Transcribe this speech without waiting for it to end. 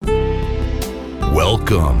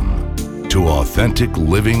Welcome to Authentic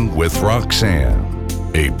Living with Roxanne,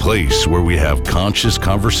 a place where we have conscious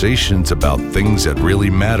conversations about things that really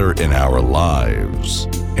matter in our lives.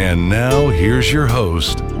 And now here's your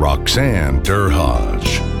host, Roxanne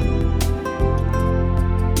Derhaj.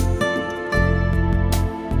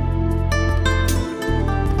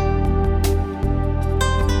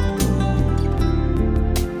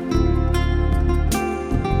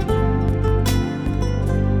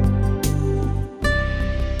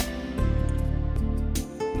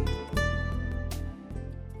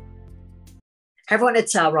 Hi everyone,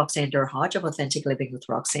 it's Roxanne Derhaj of Authentic Living with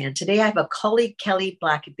Roxanne. Today I have a colleague, Kelly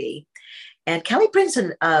Blackaby, and Kelly brings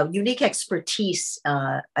a unique expertise,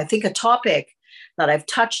 I think a topic that I've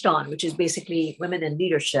touched on, which is basically women in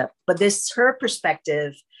leadership. But her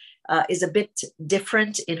perspective is a bit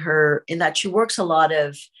different in that she works with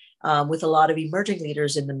a lot of emerging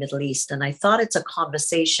leaders in the Middle East. And I thought it's a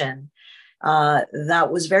conversation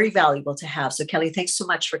that was very valuable to have. So Kelly, thanks so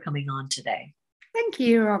much for coming on today. Thank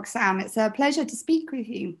you, Roxanne. It's a pleasure to speak with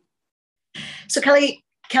you. So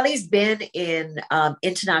Kelly's been in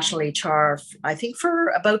international HR, I think for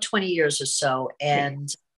about 20 years or so,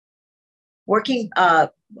 and working, I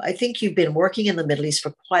think you've been working in the Middle East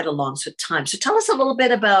for quite a long time. So tell us a little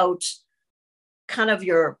bit about kind of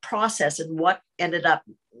your process and what ended up,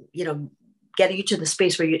 getting you to the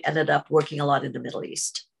space where you ended up working a lot in the Middle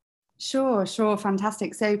East. Sure.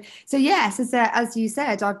 Fantastic. So yes, as you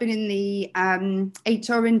said, I've been in the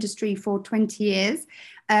HR industry for 20 years.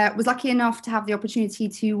 Was lucky enough to have the opportunity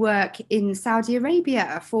to work in Saudi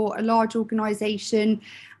Arabia for a large organisation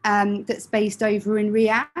that's based over in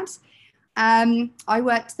Riyadh. I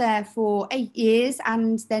worked there for 8 years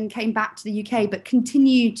and then came back to the UK, but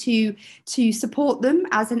continue to support them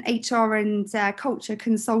as an HR and culture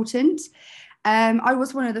consultant. I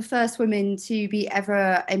was one of the first women to be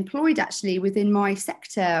ever employed actually within my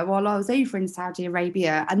sector while I was over in Saudi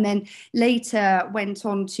Arabia, and then later went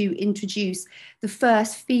on to introduce the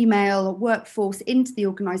first female workforce into the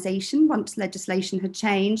organisation once legislation had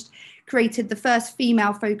changed, created the first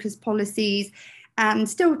female focused policies, and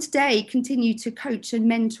still today continue to coach and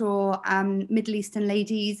mentor Middle Eastern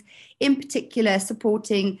ladies, in particular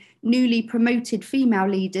supporting newly promoted female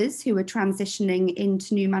leaders who are transitioning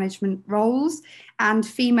into new management roles and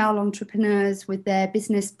female entrepreneurs with their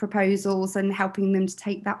business proposals and helping them to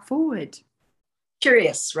take that forward.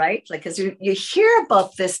 Curious, right? Because you hear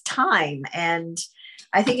about this time, and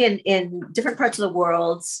I think in different parts of the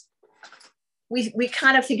world, we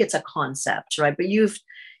kind of think it's a concept, right? But you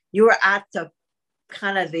were at the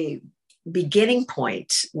kind of the beginning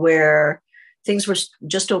point where things were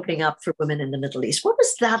just opening up for women in the Middle East. What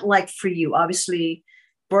was that like for you? Obviously,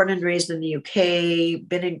 born and raised in the UK,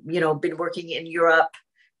 been working in Europe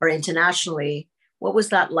or internationally. What was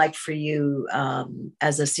that like for you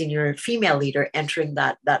as a senior female leader entering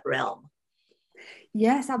that realm?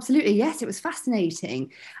 Yes, absolutely. Yes, it was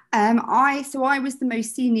fascinating. I was the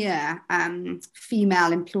most senior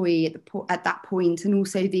female employee at that point, and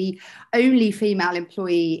also the only female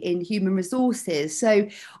employee in human resources. So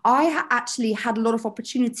I actually had a lot of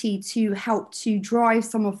opportunity to help to drive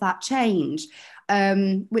some of that change,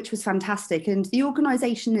 which was fantastic. And the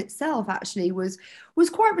organisation itself actually was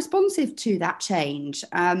quite responsive to that change.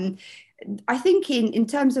 I think in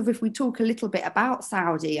terms of, if we talk a little bit about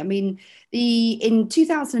Saudi, I mean, in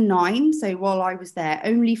 2009, so while I was there,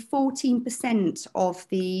 only 14%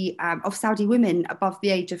 of Saudi women above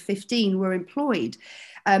the age of 15 were employed.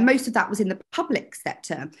 Most of that was in the public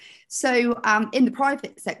sector. So in the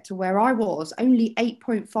private sector where I was, only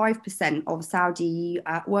 8.5% of Saudi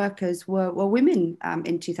workers were women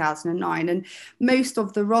in 2009. And most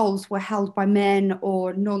of the roles were held by men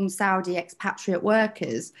or non-Saudi expatriate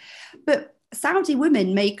workers. But Saudi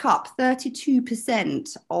women make up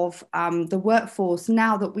 32% of the workforce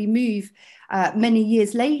now that we move many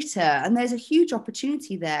years later, and there's a huge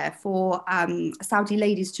opportunity there for Saudi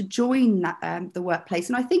ladies to join the workplace.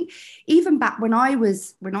 And I think even back when I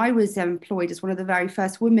was employed as one of the very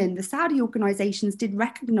first women, the Saudi organisations did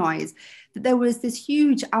recognise that there was this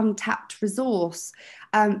huge untapped resource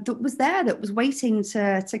that was waiting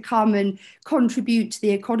to come and contribute to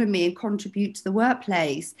the economy and contribute to the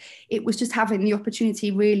workplace. It was just having the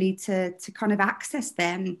opportunity really to kind of access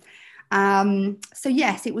them. So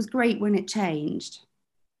yes, it was great when it changed.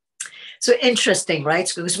 So interesting,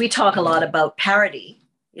 right? Because we talk a lot about parity,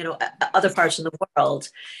 other parts of the world.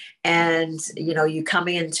 And, you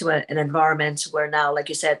coming into an environment where now, like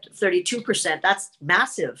you said, 32%, that's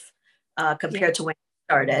massive compared to when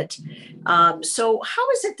you started. So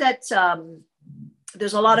how is it that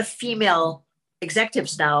there's a lot of female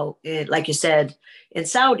executives now, like you said, in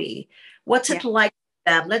Saudi? What's it like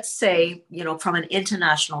let's say, from an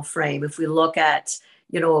international frame, if we look at,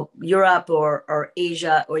 Europe or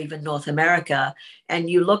Asia or even North America, and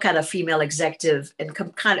you look at a female executive and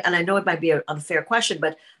and I know it might be an unfair question,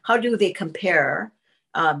 but how do they compare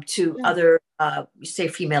to other, say,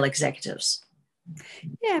 female executives?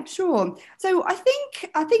 Yeah, sure. So I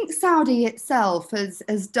think Saudi itself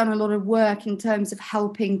has done a lot of work in terms of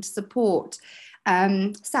helping to support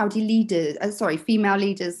Saudi leaders, female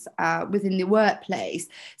leaders within the workplace.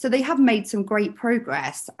 So they have made some great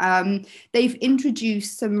progress. They've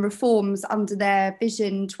introduced some reforms under their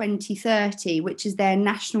Vision 2030, which is their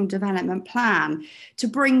national development plan, to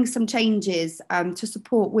bring some changes to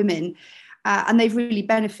support women. And they've really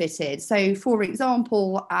benefited. So, for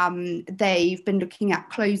example, they've been looking at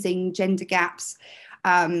closing gender gaps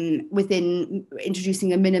within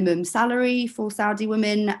introducing a minimum salary for Saudi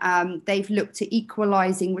women. They've looked at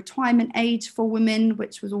equalising retirement age for women,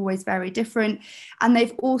 which was always very different. And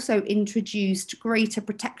they've also introduced greater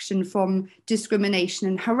protection from discrimination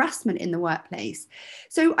and harassment in the workplace.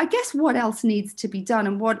 So I guess what else needs to be done,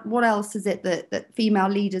 and what else is it that female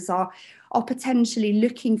leaders are potentially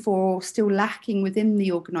looking for or still lacking within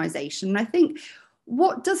the organisation? And I think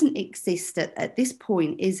what doesn't exist at this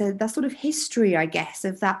point is the sort of history, I guess,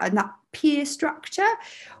 of that and that peer structure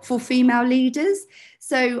for female leaders.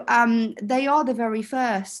 So they are the very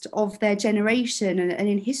first of their generation and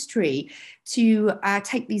in history to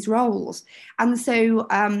take these roles. And so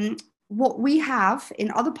what we have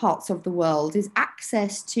in other parts of the world is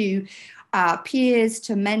access to peers,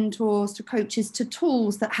 to mentors, to coaches, to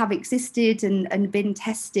tools that have existed and been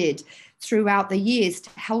tested throughout the years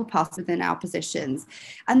to help us within our positions.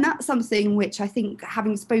 And that's something which I think,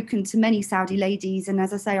 having spoken to many Saudi ladies, and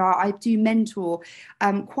as I say, I do mentor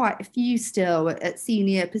quite a few still at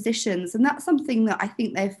senior positions, and that's something that I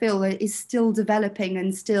think they feel is still developing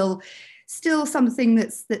and still something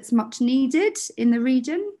that's much needed in the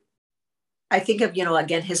region. I think of,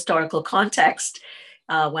 again, historical context.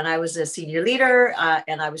 When I was a senior leader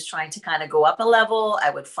and I was trying to kind of go up a level, I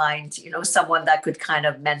would find, someone that could kind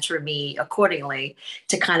of mentor me accordingly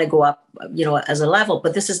to kind of go up, as a level.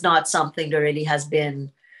 But this is not something that really has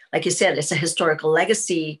been, like you said, it's a historical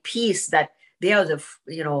legacy piece that they are the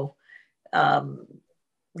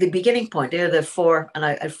beginning point. They're the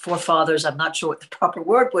forefathers. I'm not sure what the proper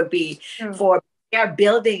word would be for. They are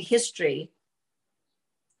building history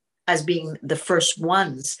as being the first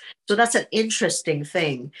ones. So that's an interesting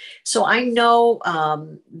thing. So I know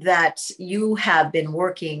that you have been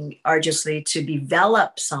working arduously to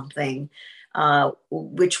develop something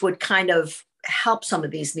which would kind of help some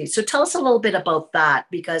of these needs. So tell us a little bit about that,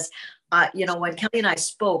 because when Kelly and I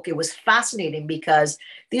spoke, it was fascinating because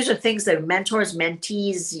these are things that mentors,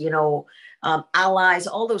 mentees, allies,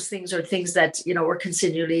 all those things are things that, we're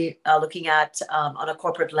continually looking at on a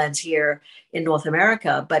corporate lens here in North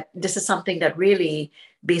America. But this is something that really,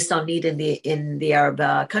 based on need in the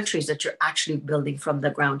Arab countries, that you're actually building from the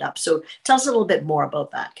ground up. So tell us a little bit more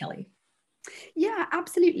about that, Kelly. Yeah,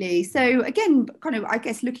 absolutely. So again, kind of, I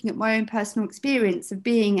guess, looking at my own personal experience of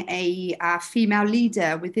being a female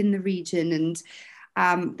leader within the region and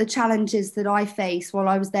the challenges that I faced while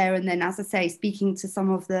I was there. And then, as I say, speaking to some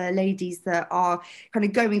of the ladies that are kind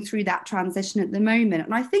of going through that transition at the moment.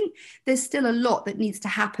 And I think there's still a lot that needs to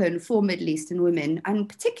happen for Middle Eastern women, and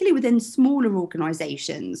particularly within smaller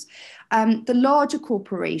organisations. The larger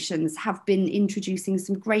corporations have been introducing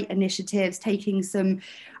some great initiatives, taking some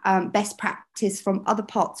best practice from other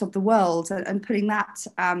parts of the world and putting that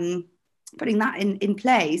in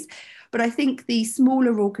place. But I think the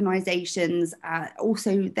smaller organisations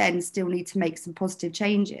also then still need to make some positive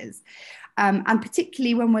changes. And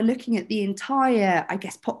particularly when we're looking at the entire, I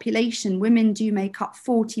guess, population, women do make up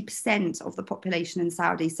 40% of the population in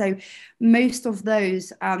Saudi. So most of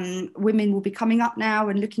those women will be coming up now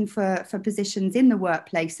and looking for positions in the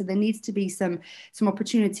workplace. So there needs to be some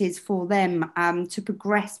opportunities for them to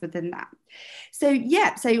progress within that. So,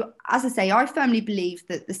 as I say, I firmly believe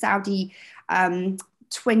that the Saudi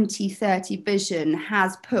 2030 vision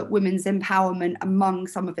has put women's empowerment among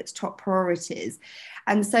some of its top priorities.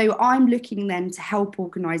 And so I'm looking then to help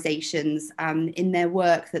organisations in their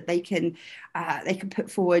work that they can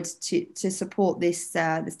put forward to support this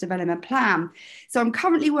development plan. So I'm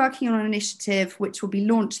currently working on an initiative which will be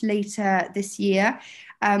launched later this year,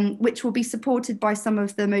 which will be supported by some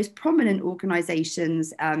of the most prominent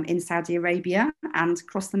organisations in Saudi Arabia and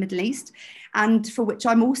across the Middle East, and for which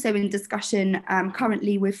I'm also in discussion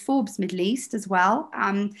currently with Forbes Middle East as well.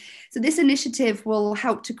 So this initiative will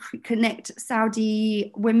help to connect Saudi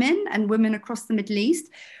women and women across the Middle East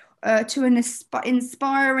to an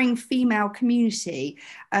inspiring female community,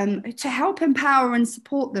 to help empower and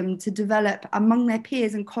support them to develop among their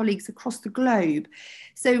peers and colleagues across the globe.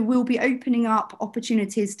 So we'll be opening up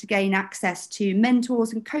opportunities to gain access to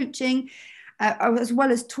mentors and coaching, as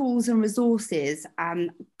well as tools and resources,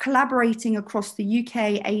 collaborating across the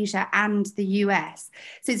UK, Asia, and the US.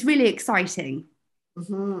 So it's really exciting.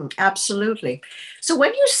 Mm-hmm, absolutely. So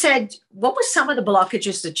when you said, what were some of the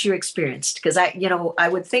blockages that you experienced? Because I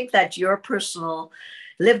would think that your personal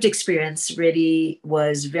lived experience really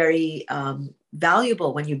was very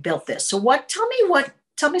valuable when you built this. So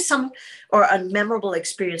tell me some, or a memorable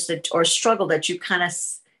experience that, or struggle that you kind of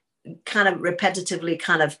repetitively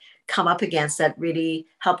kind of come up against that really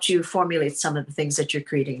helped you formulate some of the things that you're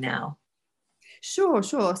creating now. Sure.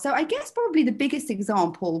 So I guess probably the biggest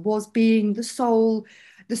example was being the sole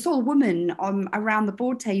woman around the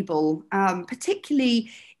board table, particularly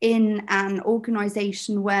in an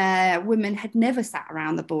organization where women had never sat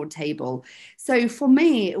around the board table. So for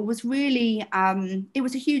me, it was really, it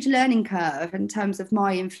was a huge learning curve in terms of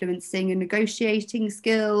my influencing and negotiating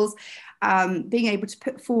skills, being able to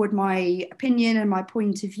put forward my opinion and my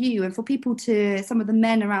point of view, and for some of the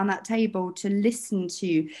men around that table to listen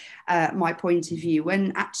to my point of view,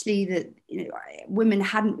 when actually women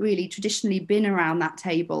hadn't really traditionally been around that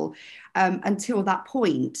table until that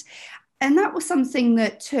point. And that was something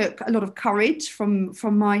that took a lot of courage from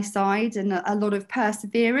my side and a lot of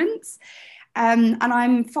perseverance. And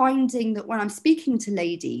I'm finding that when I'm speaking to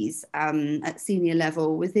ladies at senior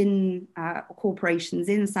level within corporations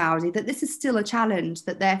in Saudi, that this is still a challenge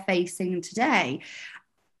that they're facing today.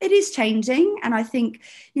 It is changing, and I think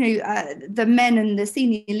the men and the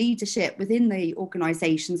senior leadership within the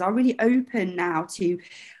organisations are really open now to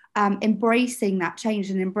embracing that change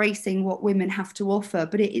and embracing what women have to offer,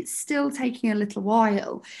 but it's still taking a little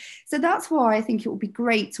while. So that's why I think it would be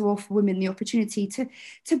great to offer women the opportunity to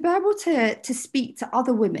be able to speak to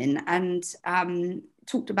other women and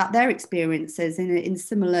talked about their experiences in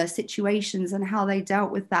similar situations and how they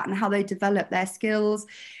dealt with that and how they developed their skills,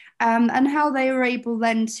 and how they were able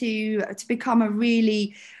then to become a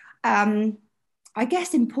really I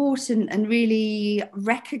guess important and really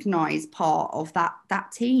recognized part of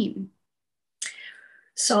that team.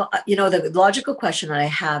 So, the logical question that I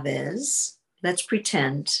have is, let's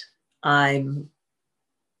pretend I'm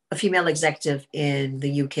a female executive in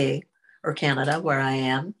the UK or Canada, where I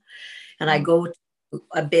am, and I go to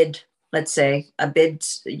a bid, let's say a bid,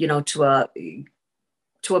 to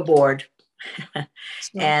a board,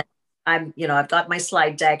 and I've got my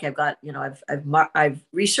slide deck. I've got, I've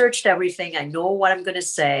researched everything. I know what I'm going to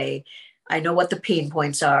say. I know what the pain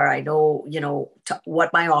points are. I know,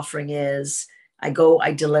 what my offering is. I go,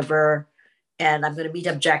 I deliver, and I'm going to meet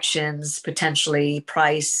objections, potentially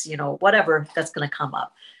price, whatever that's going to come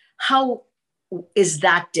up. How is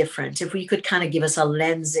that different? If we could kind of give us a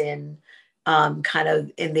lens in kind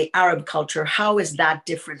of in the Arab culture, how is that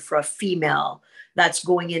different for a female that's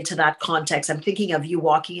going into that context? I'm thinking of you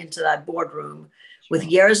walking into that boardroom with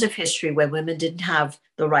years of history where women didn't have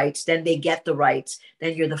the rights, then they get the rights,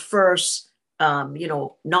 then you're the first,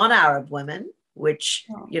 non-Arab women, which,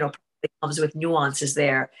 probably comes with nuances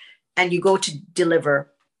there, and you go to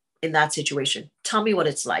deliver in that situation. Tell me what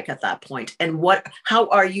it's like at that point, and how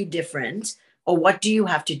are you different, or what do you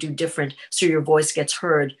have to do different so your voice gets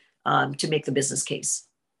heard to make the business case?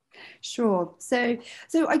 Sure. So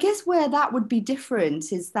I guess where that would be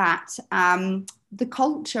different is that the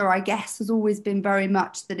culture, I guess, has always been very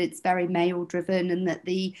much that it's very male driven, and that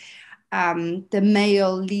the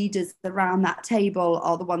male leaders around that table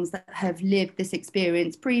are the ones that have lived this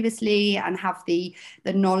experience previously and have the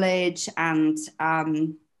knowledge and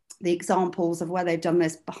the examples of where they've done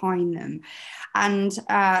this behind them. And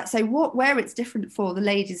so where it's different for the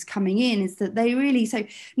ladies coming in is that they really, so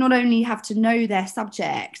not only have to know their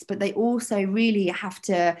subject, but they also really have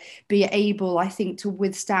to be able, I think, to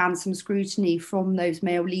withstand some scrutiny from those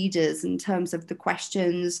male leaders in terms of the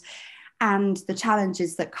questions and the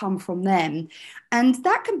challenges that come from them. And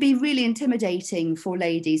that can be really intimidating for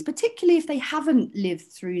ladies, particularly if they haven't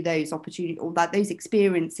lived through those opportunities or those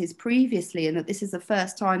experiences previously, and that this is the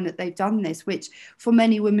first time that they've done this, which for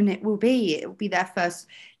many women it will be. It will be their first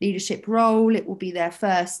leadership role. It will be their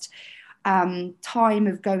first time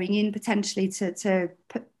of going in potentially to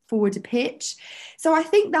put forward a pitch. So I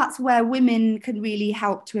think that's where women can really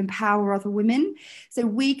help to empower other women. So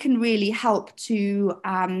we can really help to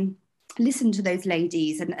listen to those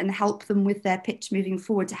ladies and help them with their pitch moving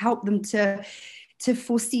forward, to help them to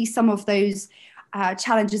foresee some of those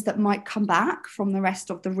challenges that might come back from the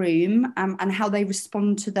rest of the room, and how they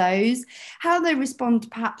respond to those, how they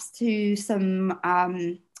respond perhaps to some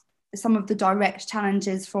some of the direct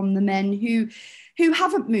challenges from the men who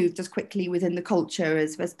haven't moved as quickly within the culture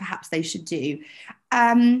as perhaps they should do.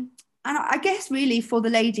 And I guess really for the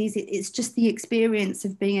ladies, it's just the experience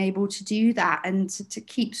of being able to do that and to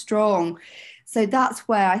keep strong. So that's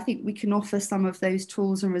where I think we can offer some of those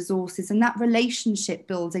tools and resources, and that relationship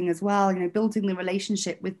building as well, building the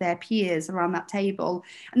relationship with their peers around that table.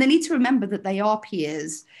 And they need to remember that they are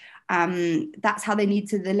peers. That's how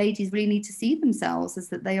the ladies really need to see themselves, as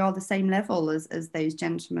that they are the same level as those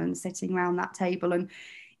gentlemen sitting around that table. And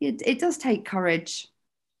it does take courage.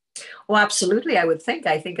 Well, absolutely. I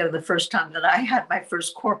think of the first time that I had my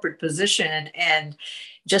first corporate position, and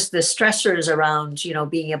just the stressors around,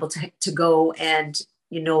 being able to go and,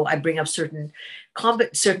 I bring up certain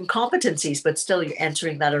competencies, but still you're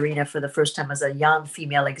entering that arena for the first time as a young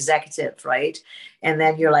female executive, right? And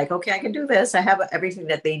then you're like, okay, I can do this. I have everything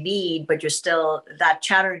that they need, but you're still, that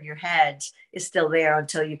chatter in your head is still there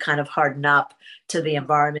until you kind of harden up to the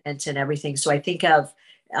environment and everything. So I think of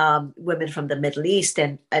women from the Middle East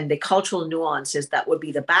and the cultural nuances that would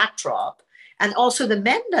be the backdrop, and also the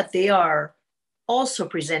men that they are also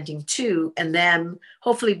presenting to, and them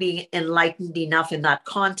hopefully being enlightened enough in that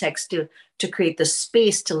context to create the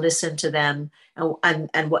space to listen to them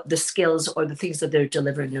and what the skills or the things that they're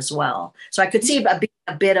delivering as well. So I could see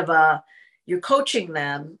a bit of you're coaching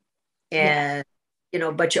them, and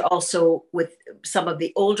but you're also with some of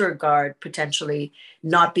the older guard potentially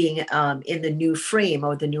not being in the new frame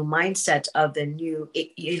or the new mindset of the new,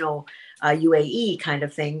 UAE kind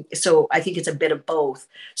of thing. So I think it's a bit of both.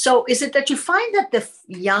 So is it that you find that the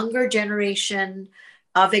younger generation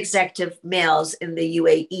of executive males in the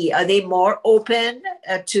UAE, are they more open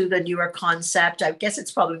to the newer concept? I guess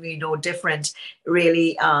it's probably no different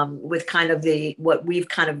really with kind of what we've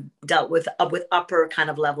kind of dealt with upper kind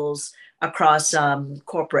of levels across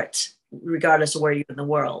corporate, regardless of where you're in the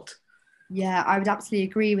world. Yeah, I would absolutely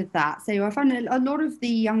agree with that. So I find a lot of the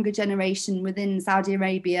younger generation within Saudi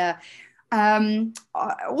Arabia,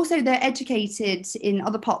 also they're educated in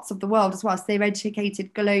other parts of the world as well. So they're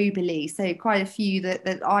educated globally. So quite a few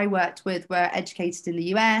that I worked with were educated in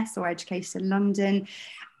the US or educated in London.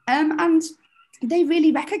 And they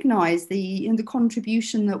really recognise the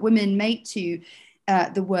contribution that women make to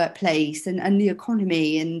the workplace and the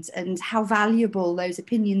economy, and how valuable those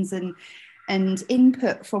opinions and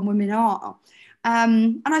input from women are.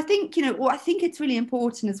 And I think, I think it's really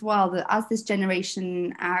important as well that as this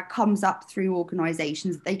generation comes up through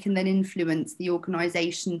organisations, they can then influence the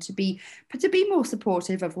organisation to be more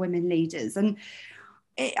supportive of women leaders. And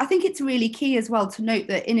I think it's really key as well to note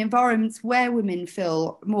that in environments where women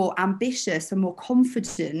feel more ambitious and more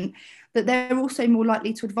confident, that they're also more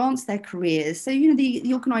likely to advance their careers. So,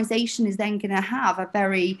 the organisation is then going to have a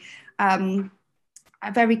very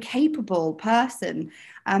capable person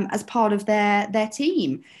as part of their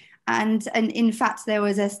team. And in fact, there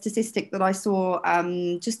was a statistic that I saw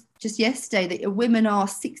just yesterday that women are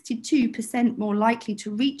 62% more likely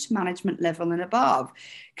to reach management level and above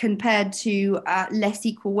compared to less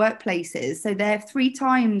equal workplaces. So they're 3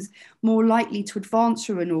 times more likely to advance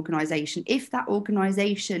through an organisation if that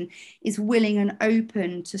organisation is willing and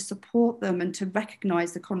open to support them and to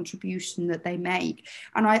recognise the contribution that they make.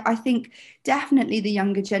 And I think definitely the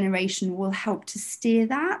younger generation will help to steer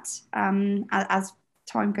that as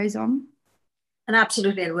time goes on. And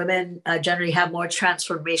absolutely, and women generally have more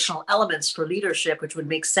transformational elements for leadership, which would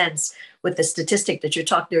make sense with the statistic that you're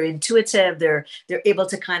talking. They're intuitive. They're able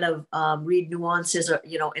to kind of read nuances, or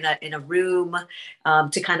in a room,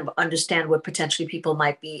 to kind of understand what potentially people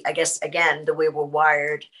might be. I guess again, the way we're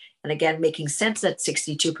wired, and again, making sense that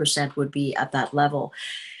 62% would be at that level.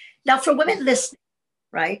 Now, for women listening,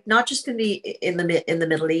 right? Not just in the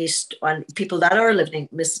Middle East, on people that are listening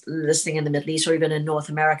in the Middle East, or even in North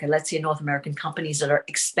America. Let's say North American companies that are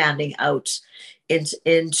expanding out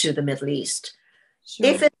into the Middle East. Sure.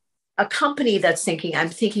 If it's a company that's thinking, I'm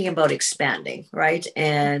thinking about expanding, right?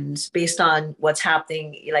 And based on what's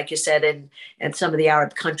happening, like you said, in some of the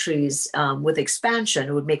Arab countries with expansion,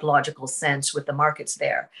 it would make logical sense with the markets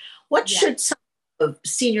there. What should some of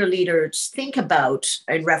senior leaders think about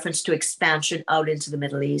in reference to expansion out into the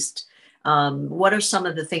Middle East? What are some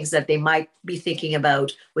of the things that they might be thinking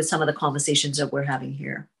about with some of the conversations that we're having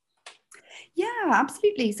here? Yeah,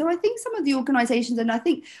 absolutely. So I think some of the organisations, and I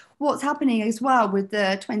think what's happening as well with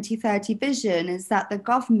the 2030 vision, is that the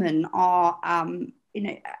government are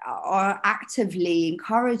actively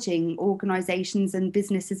encouraging organisations and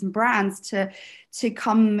businesses and brands to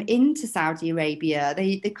come into Saudi Arabia.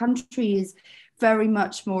 The country is very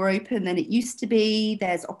much more open than it used to be.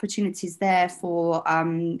 There's opportunities there for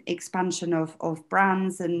expansion of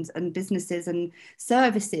brands and businesses and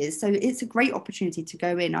services. So it's a great opportunity to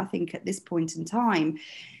go in, I think, at this point in time.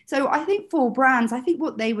 So I think for brands, I think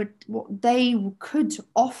what they could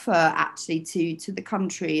offer actually to the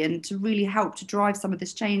country and to really help to drive some of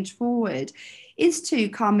this change forward is to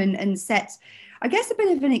come and set, I guess, a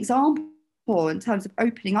bit of an example in terms of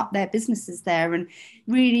opening up their businesses there and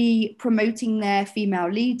really promoting their female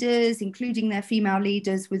leaders, including their female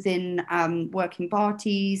leaders within working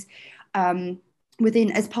parties,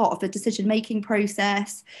 within as part of the decision-making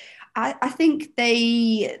process. I think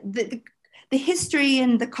the history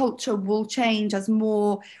and the culture will change as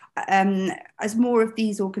more of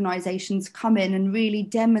these organisations come in and really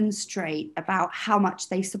demonstrate about how much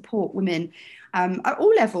they support women at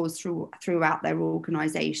all levels throughout their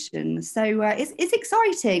organisation. So it's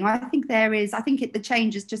exciting. I think the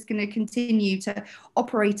change is just going to continue to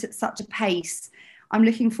operate at such a pace. I'm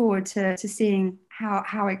looking forward to seeing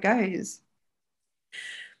how it goes.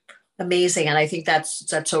 Amazing. And I think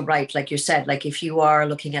that's so right. Like you said, like if you are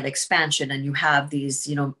looking at expansion and you have these,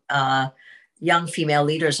 young female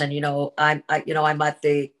leaders, and, I'm at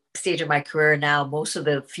the stage of my career now, most of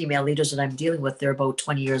the female leaders that I'm dealing with, they're about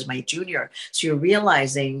 20 years my junior. So you're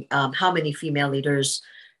realizing how many female leaders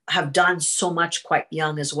have done so much quite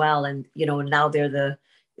young as well. And, now they're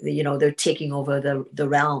they're taking over the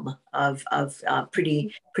realm of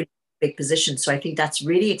pretty big positions. So I think that's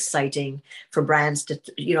really exciting for brands to,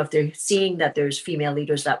 if they're seeing that there's female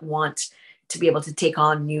leaders that want to be able to take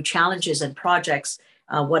on new challenges and projects,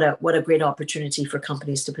 what a great opportunity for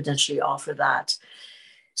companies to potentially offer that.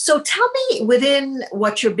 So tell me, within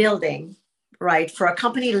what you're building, right, for a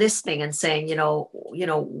company listening and saying,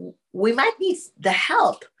 we might need the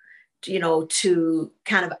help, to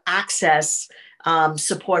kind of access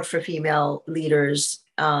support for female leaders.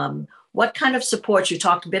 What kind of support? You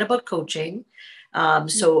talked a bit about coaching.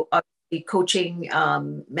 So coaching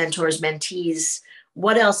mentors, mentees.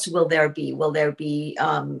 What else will there be? Will there be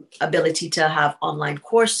ability to have online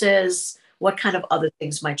courses? What kind of other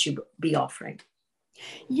things might you be offering?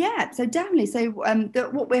 Yeah, so definitely. So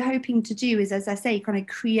what we're hoping to do is, as I say, kind of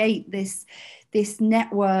create this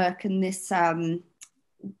network and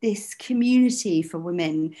this community for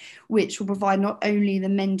women, which will provide not only the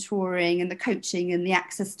mentoring and the coaching and the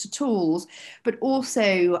access to tools, but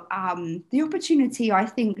also the opportunity, I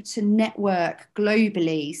think, to network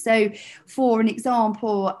globally. So for an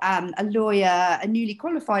example, a newly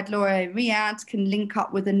qualified lawyer in Riyadh can link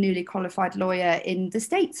up with a newly qualified lawyer in the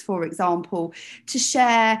States, for example, to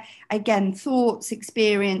share, again, thoughts,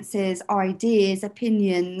 experiences, ideas,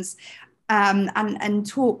 opinions, and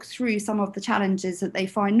talk through some of the challenges that they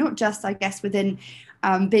find, not just, I guess, within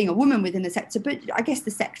being a woman within the sector, but I guess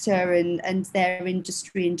the sector and their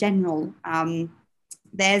industry in general.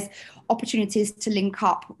 There's opportunities to link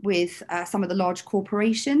up with some of the large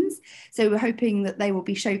corporations. So we're hoping that they will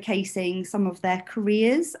be showcasing some of their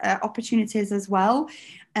careers opportunities as well,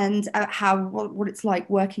 and what it's like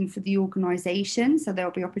working for the organisation. So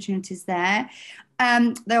there'll be opportunities there.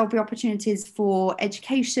 There'll be opportunities for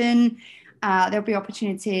education. There'll be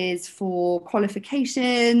opportunities for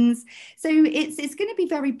qualifications. So it's going to be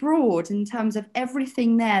very broad in terms of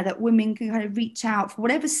everything there that women can kind of reach out for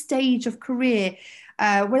whatever stage of career,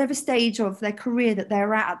 whatever stage of their career that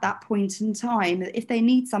they're at that point in time. If they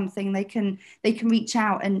need something, they can reach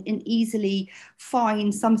out and easily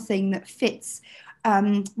find something that fits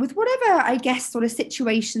with whatever, I guess, sort of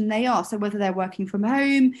situation they are. So whether they're working from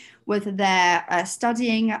home, whether they're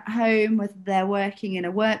studying at home, whether they're working in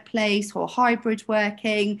a workplace or hybrid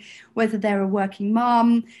working, whether they're a working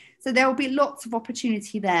mum. So there will be lots of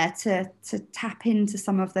opportunity there to tap into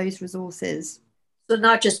some of those resources. So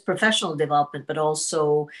not just professional development, but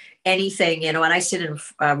also anything, and I sit in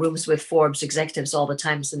rooms with Forbes executives all the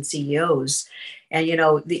time and CEOs. And,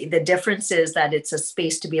 the difference is that it's a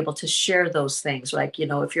space to be able to share those things. Like,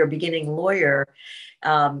 if you're a beginning lawyer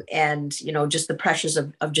and, just the pressures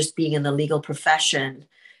of just being in the legal profession,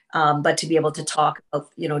 but to be able to talk about,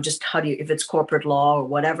 just if it's corporate law or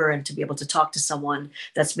whatever, and to be able to talk to someone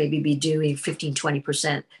that's maybe be doing 15,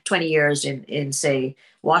 20%, 20 years in say,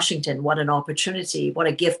 Washington, what an opportunity, what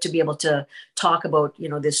a gift to be able to talk about,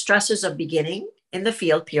 the stresses of beginning in the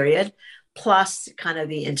field, period, plus kind of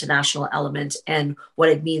the international element and what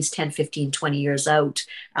it means 10, 15, 20 years out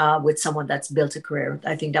with someone that's built a career.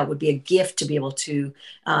 I think that would be a gift to be able to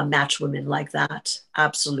match women like that.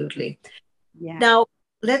 Absolutely. Yeah. Now,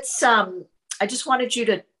 let's, I just wanted you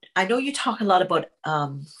to, I know you talk a lot about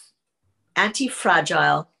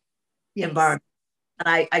anti-fragile environment.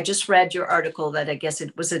 And I just read your article that I guess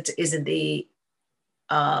is in the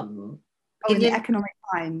in the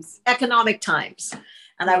economic times.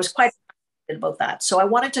 And I was quite about that. So I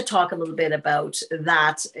wanted to talk a little bit about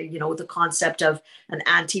that, the concept of an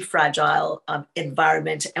anti-fragile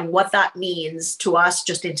environment and what that means to us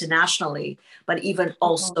just internationally, but even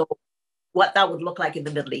also what that would look like in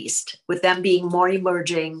the Middle East, with them being more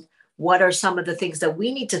emerging. What are some of the things that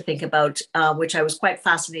we need to think about, which I was quite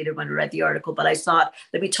fascinated when I read the article, but I thought,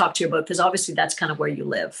 let me talk to you about, because obviously that's kind of where you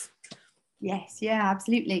live. Yes, yeah,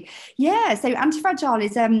 absolutely. Yeah, so anti-fragile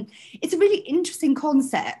is it's a really interesting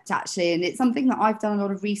concept, actually, and it's something that I've done a lot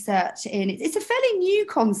of research in. It's a fairly new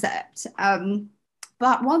concept,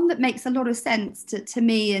 but one that makes a lot of sense to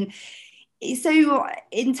me. And so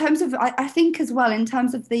in terms of, I think as well, in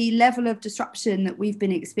terms of the level of disruption that we've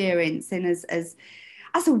been experiencing as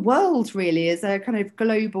a world, really, as a kind of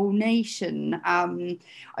global nation,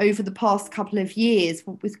 over the past couple of years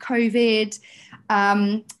with COVID,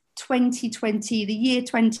 2020, the year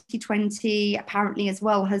 2020 apparently as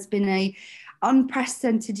well has been a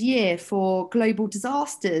unprecedented year for global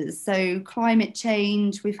disasters. So climate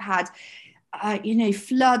change, we've had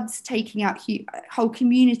floods taking out whole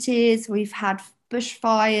communities, we've had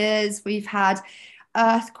bushfires, we've had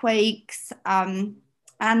earthquakes, and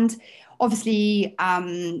obviously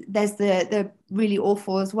there's the really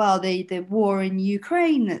awful as well, the war in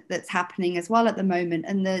Ukraine that's happening as well at the moment,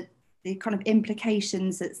 and the kind of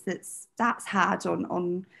implications that's had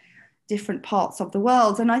on different parts of the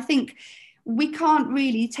world. And I think we can't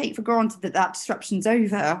really take for granted that disruption's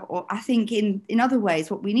over. Or I think in other ways,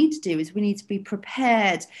 what we need to do is we need to be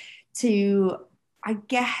prepared to, I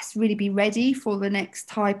guess, really be ready for the next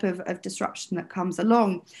type of disruption that comes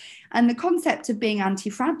along. And the concept of being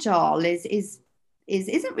anti-fragile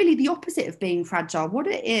isn't really the opposite of being fragile. What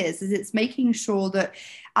it is it's making sure that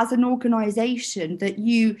as an organization that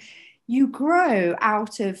you grow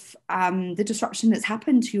out of the disruption that's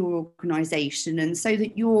happened to your organization, and so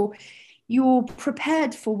that you're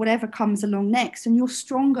prepared for whatever comes along next, and you're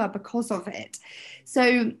stronger because of it.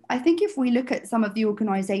 So I think if we look at some of the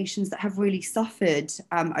organizations that have really suffered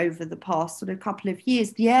over the past sort of couple of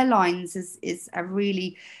years, the airlines is a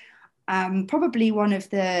really probably one of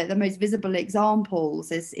the most visible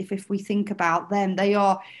examples. Is if we think about them, they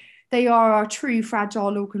are a true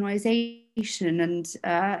fragile organization. And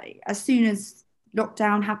as soon as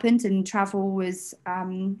lockdown happened and travel was,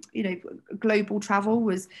 global travel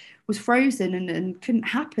was frozen and couldn't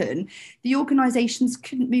happen, the organizations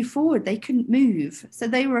couldn't move forward. They couldn't move. So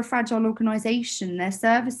they were a fragile organization. Their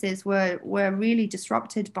services were really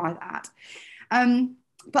disrupted by that.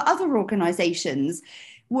 But other organizations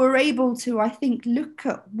were able to, I think, look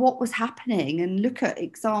at what was happening and look at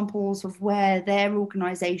examples of where their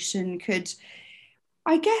organization could,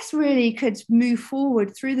 I guess, really could move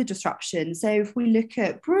forward through the disruption. So if we look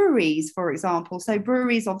at breweries, for example, so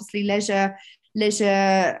breweries, obviously leisure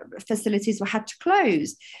facilities were had to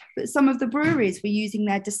close, but some of the breweries were using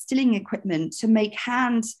their distilling equipment to make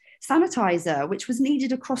hand sanitizer, which was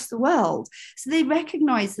needed across the world. So they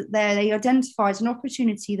recognized that they identified an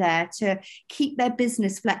opportunity there to keep their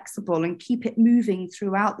business flexible and keep it moving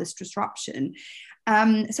throughout this disruption.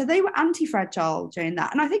 So they were anti-fragile during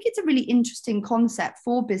that. And I think it's a really interesting concept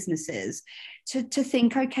for businesses to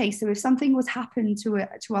think, okay, so if something was happened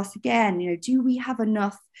to us again, do we have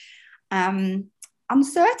enough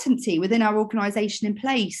uncertainty within our organization in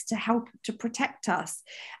place to help to protect us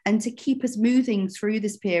and to keep us moving through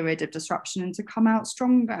this period of disruption and to come out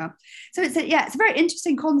stronger? So it's a very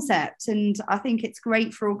interesting concept, and I think it's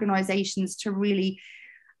great for organizations to really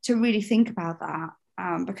think about that,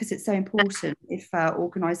 because it's so important if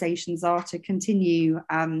organizations are to continue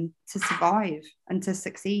to survive and to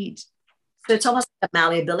succeed. So it's almost a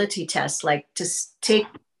malleability test, like to take,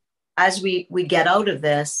 as we get out of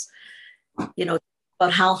this,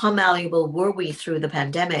 about how malleable were we through the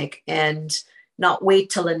pandemic, and not wait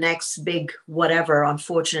till the next big whatever,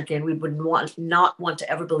 unfortunately. And we would not want to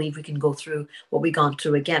ever believe we can go through what we've gone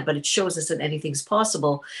through again, but it shows us that anything's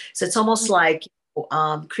possible. So it's almost like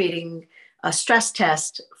creating a stress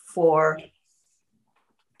test for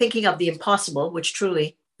thinking of the impossible, which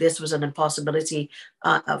truly this was an impossibility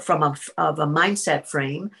from a mindset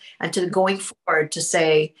frame, and to going forward to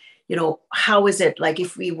say, how is it, like,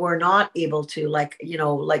 if we were not able to, like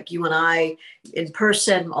you and I in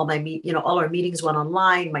person, all our meetings went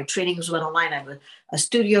online, my trainings went online, I have a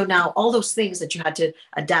studio now, all those things that you had to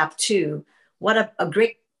adapt to. What a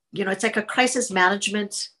great, it's like a crisis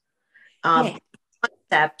management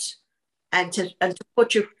concept, and to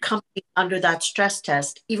put your company under that stress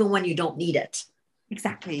test, even when you don't need it.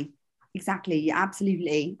 Exactly. Exactly,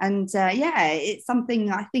 absolutely. And yeah, it's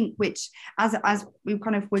something I think which, as we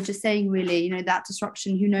kind of were just saying, really, you know, that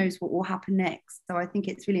disruption, who knows what will happen next. So I think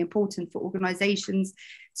it's really important for organizations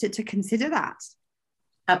to consider that.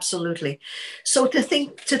 Absolutely. So to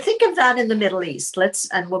think of that in the Middle East,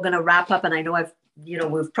 and we're going to wrap up, and I know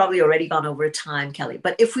we've probably already gone over time, Kelly,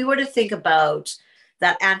 but if we were to think about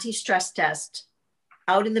that anti-stress test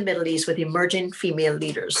out in the Middle East with emerging female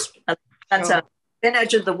leaders, that's Sure. a thin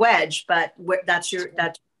edge of the wedge, but that's your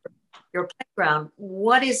playground.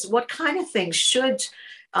 What kind of things should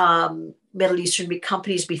Middle Eastern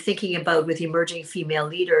companies be thinking about with emerging female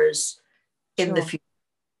leaders in the Sure. future?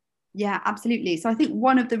 Yeah, absolutely. So I think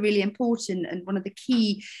one of the really important and one of the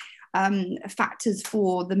key factors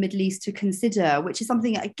for the Middle East to consider, which is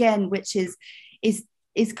something again which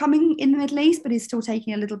is coming in the Middle East, but is still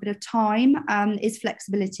taking a little bit of time, is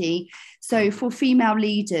flexibility. So for female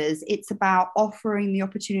leaders, it's about offering the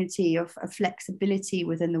opportunity of flexibility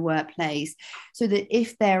within the workplace, so that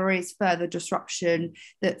if there is further disruption,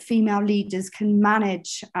 that female leaders can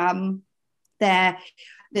manage their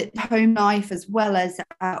home life as well as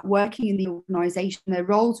working in the organisation, their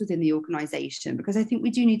roles within the organisation. Because I think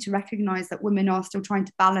we do need to recognise that women are still trying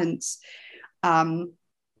to balance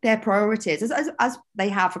their priorities as they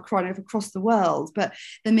have across the world. But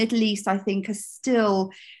the Middle East, I think, are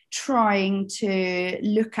still trying to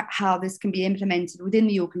look at how this can be implemented within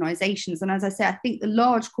the organisations. And as I say, I think the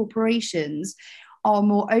large corporations are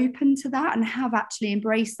more open to that and have actually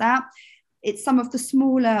embraced that. It's some of the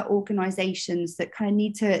smaller organizations that kind of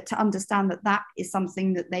need to understand that is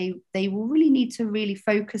something that they will really need to really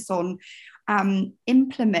focus on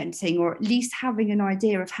implementing, or at least having an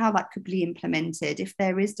idea of how that could be implemented if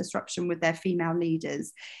there is disruption with their female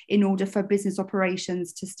leaders, in order for business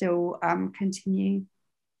operations to still continue.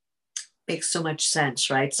 Makes so much sense,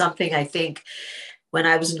 right? Something I think when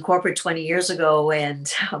I was in corporate 20 years ago and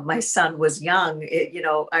my son was young,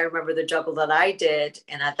 I remember the juggle that I did.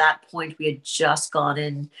 And at that point, we had just gone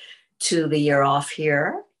into the year off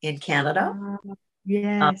here in Canada.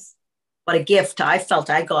 Yes. What a gift I felt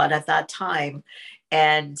I got at that time.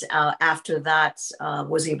 And after that,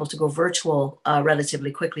 was able to go virtual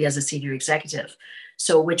relatively quickly as a senior executive.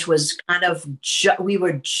 So, which was kind of, we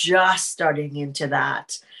were just starting into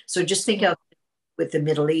that. So just think of with the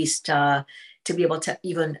Middle East, to be able to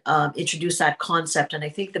even introduce that concept. And I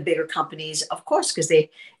think the bigger companies, of course, because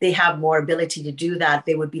they have more ability to do that,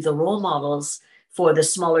 they would be the role models for the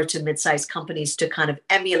smaller to mid-sized companies to kind of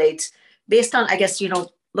emulate based on, I guess,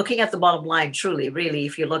 looking at the bottom line, truly, really,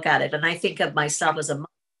 if you look at it. And I think of myself as a mom,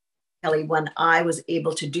 Kelly, when I was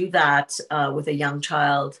able to do that with a young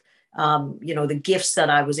child, the gifts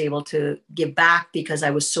that I was able to give back because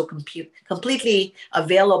I was so completely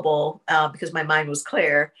available because my mind was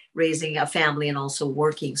clear, raising a family and also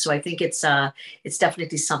working. So I think it's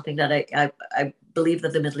definitely something that I believe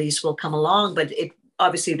that the Middle East will come along, but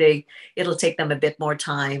it'll take them a bit more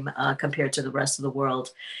time compared to the rest of the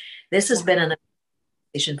world. This has been an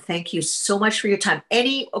conversation. Thank you so much for your time.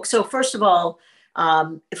 So first of all,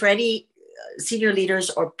 for any senior leaders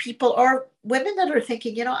or people or women that are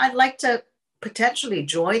thinking, I'd like to potentially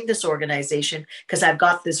join this organization because I've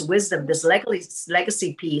got this wisdom, this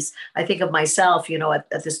legacy piece. I think of myself,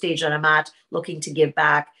 at the stage that I'm at, looking to give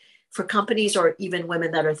back. For companies or even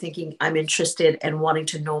women that are thinking, I'm interested and wanting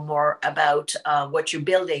to know more about what you're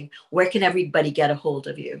building, where can everybody get a hold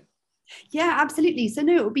of you? Yeah, absolutely. So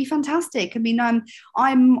no, it would be fantastic. I mean,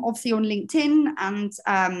 I'm obviously on LinkedIn,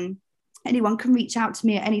 and anyone can reach out to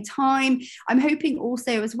me at any time. I'm hoping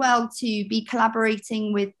also as well to be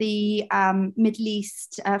collaborating with the Middle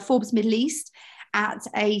East, Forbes Middle East, at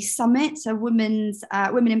a summit, a Women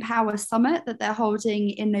in Power summit that they're holding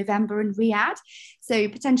in November in Riyadh. So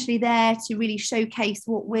potentially there to really showcase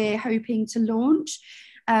what we're hoping to launch.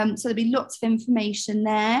 So there'll be lots of information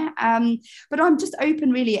there. But I'm just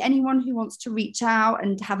open, really, anyone who wants to reach out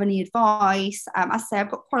and have any advice. As I say,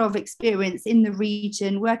 I've got quite a lot of experience in the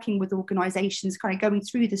region, working with organisations, kind of going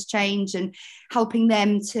through this change and helping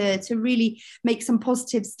them to really make some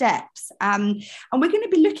positive steps. And we're going to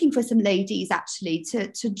be looking for some ladies actually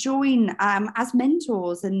to join as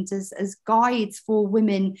mentors and as guides for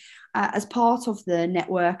women as part of the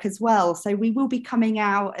network as well. So we will be coming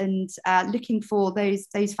out and looking for those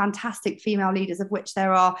fantastic female leaders, of which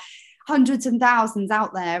there are hundreds and thousands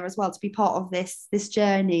out there as well, to be part of this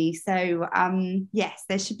journey. So yes,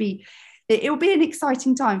 it will be an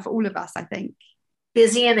exciting time for all of us, I think.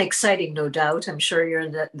 Busy and exciting, no doubt. I'm sure you're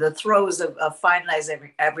in the throes of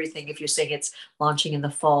finalizing everything if you're saying it's launching in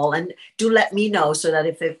the fall. And do let me know so that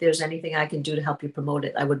if there's anything I can do to help you promote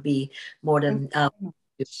it, I would be more than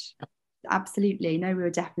Absolutely. No, we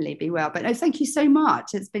will definitely be well. But no, thank you so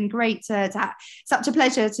much. It's been great to have such a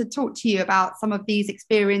pleasure to talk to you about some of these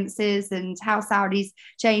experiences and how Saudi's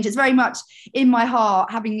changed. It's very much in my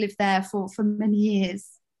heart, having lived there for many years.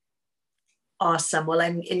 Awesome. Well,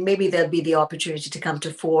 and maybe there'll be the opportunity to come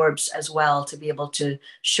to Forbes as well to be able to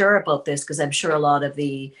share about this, because I'm sure a lot of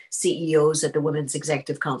the CEOs at the Women's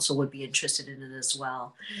Executive Council would be interested in it as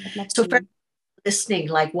well. So for listening,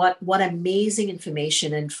 like what amazing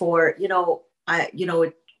information. And for,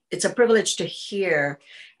 it's a privilege to hear,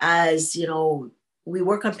 as, we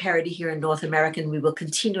work on parity here in North America, and we will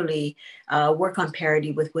continually work on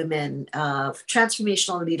parity with women.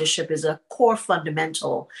 Transformational leadership is a core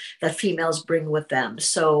fundamental that females bring with them.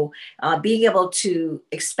 So being able to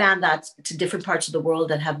expand that to different parts of the world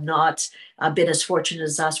that have not been as fortunate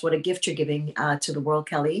as us, what a gift you're giving to the world,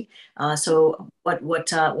 Kelly. So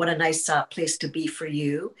what a nice place to be for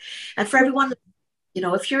you. And for everyone,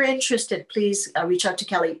 if you're interested, please reach out to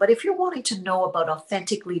Kelly. But if you're wanting to know about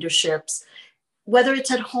authentic leaderships, whether it's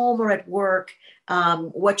at home or at work,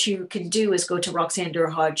 what you can do is go to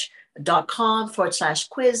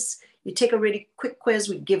roxannedurhaj.com/quiz. You take a really quick quiz.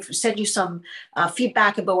 We send you some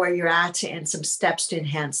feedback about where you're at and some steps to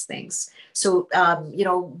enhance things. So,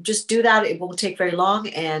 just do that. It won't take very long,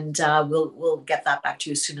 and we'll get that back to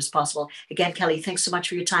you as soon as possible. Again, Kelly, thanks so much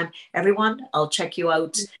for your time. Everyone, I'll check you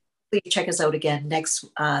out. Please check us out again next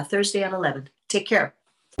Thursday at 11. Take care.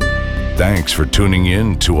 Thanks for tuning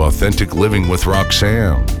in to Authentic Living with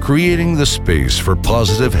Roxanne, creating the space for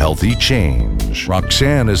positive, healthy change.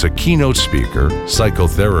 Roxanne is a keynote speaker,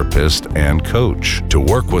 psychotherapist, and coach. To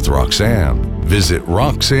work with Roxanne, visit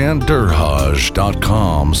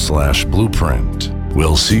roxannedurhaj.com/blueprint.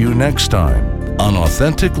 We'll see you next time on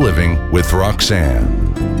Authentic Living with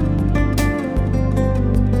Roxanne.